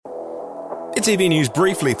It's EV News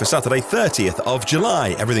briefly for Saturday 30th of July.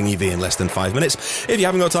 Everything EV in less than 5 minutes. If you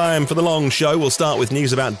haven't got time for the long show, we'll start with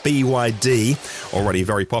news about BYD, already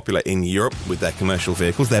very popular in Europe with their commercial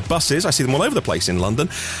vehicles, their buses. I see them all over the place in London.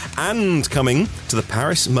 And coming to the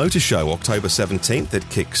Paris Motor Show, October 17th, it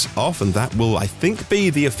kicks off, and that will, I think, be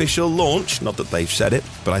the official launch. Not that they've said it,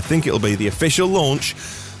 but I think it'll be the official launch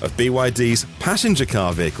of BYD's passenger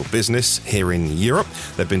car vehicle business here in Europe.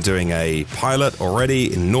 They've been doing a pilot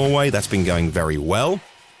already in Norway. That's been going very well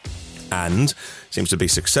and seems to be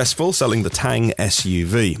successful, selling the Tang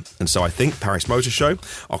SUV. And so I think Paris Motor Show,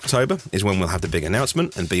 October, is when we'll have the big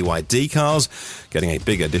announcement, and BYD cars getting a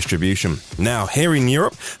bigger distribution. Now, here in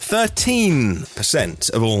Europe,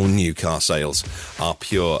 13% of all new car sales are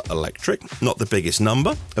pure electric. Not the biggest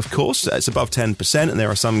number, of course. It's above 10%, and there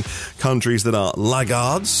are some countries that are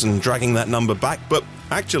laggards and dragging that number back. But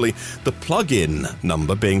actually, the plug-in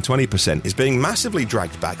number, being 20%, is being massively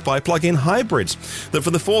dragged back by plug-in hybrids that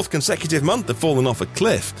for the fourth consecutive month have fallen off a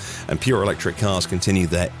cliff, and pure electric cars continue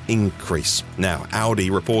their increase. Now, Audi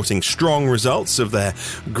reporting strong results of their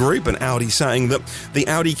group, and Audi saying that the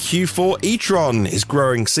Audi Q4 e-tron is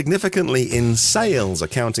growing significantly in sales,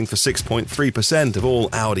 accounting for 6.3% of all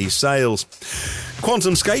Audi sales.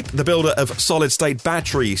 QuantumScape, the builder of solid-state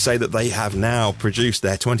batteries, say that they have now produced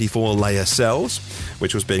their 24-layer cells,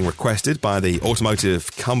 which was being requested by the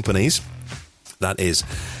automotive companies. That is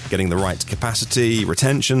getting the right capacity,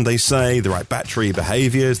 retention, they say, the right battery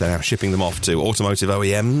behaviours. They're now shipping them off to automotive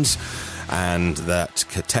OEMs, and that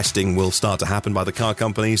testing will start to happen by the car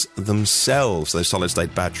companies themselves. Those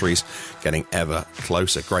solid-state batteries getting ever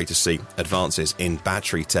closer. Great to see advances in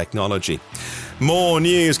battery technology. More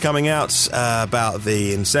news coming out about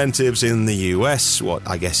the incentives in the US, what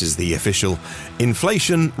I guess is the official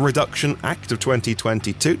Inflation Reduction Act of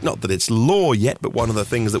 2022. Not that it's law yet, but one of the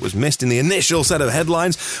things that was missed in the initial set of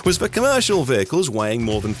headlines was for commercial vehicles weighing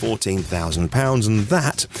more than £14,000, and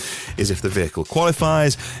that is if the vehicle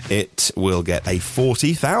qualifies, it will get a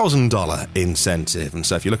 $40,000 incentive. And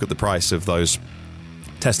so if you look at the price of those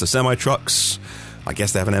Tesla semi-trucks, I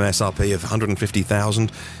guess they have an MSRP of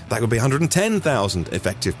 $150,000. That would be $110,000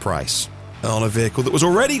 effective price on a vehicle that was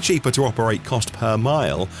already cheaper to operate cost per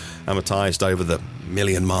mile, amortized over the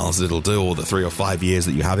million miles that it'll do, or the 3 or 5 years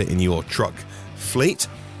that you have it in your truck fleet.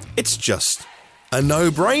 It's just a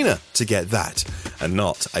no-brainer to get that, and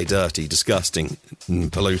not a dirty, disgusting,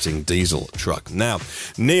 polluting diesel truck. Now,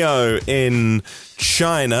 NIO in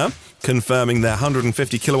China confirming their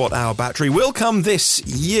 150 kilowatt-hour battery will come this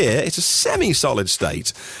year. It's a semi-solid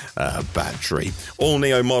state battery. All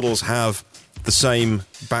NIO models have the same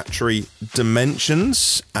battery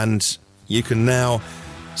dimensions, and you can now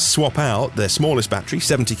swap out their smallest battery,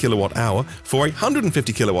 70 kilowatt hour, for a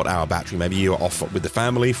 150 kilowatt hour battery. Maybe you're off with the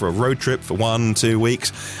family for a road trip for 1-2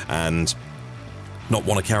 weeks and not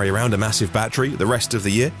want to carry around a massive battery the rest of the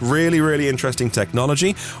year. Really, really interesting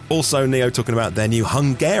technology. Also, NIO talking about their new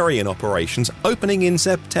Hungarian operations opening in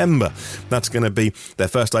September. That's going to be their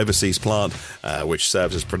first overseas plant, which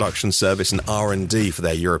serves as production, service and R&D for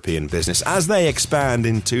their European business as they expand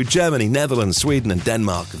into Germany, Netherlands, Sweden and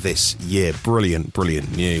Denmark this year. Brilliant,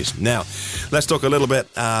 brilliant news. Now, let's talk a little bit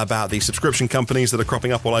about the subscription companies that are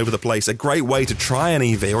cropping up all over the place. A great way to try an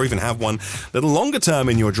EV or even have one a little longer term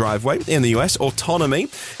in your driveway in the US. Autonomy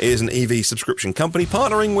is an EV subscription company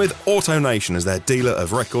partnering with AutoNation as their dealer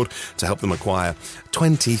of record to help them acquire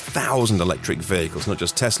 20,000 electric vehicles, not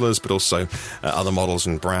just Teslas, but also other models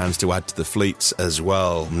and brands to add to the fleets as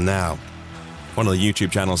well. Now, one of the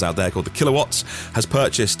YouTube channels out there called The Kilowatts has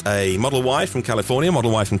purchased a Model Y from California,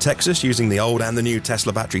 Model Y from Texas, using the old and the new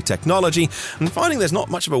Tesla battery technology, and finding there's not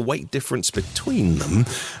much of a weight difference between them,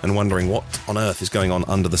 and wondering what on earth is going on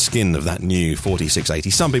under the skin of that new 4680.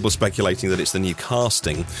 Some people speculating that it's the new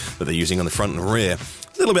casting that they're using on the front and rear.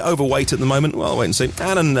 A little bit overweight at the moment. Well, wait and see.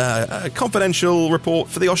 And a confidential report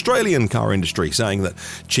for the Australian car industry saying that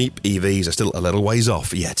cheap EVs are still a little ways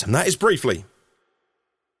off yet. And that is briefly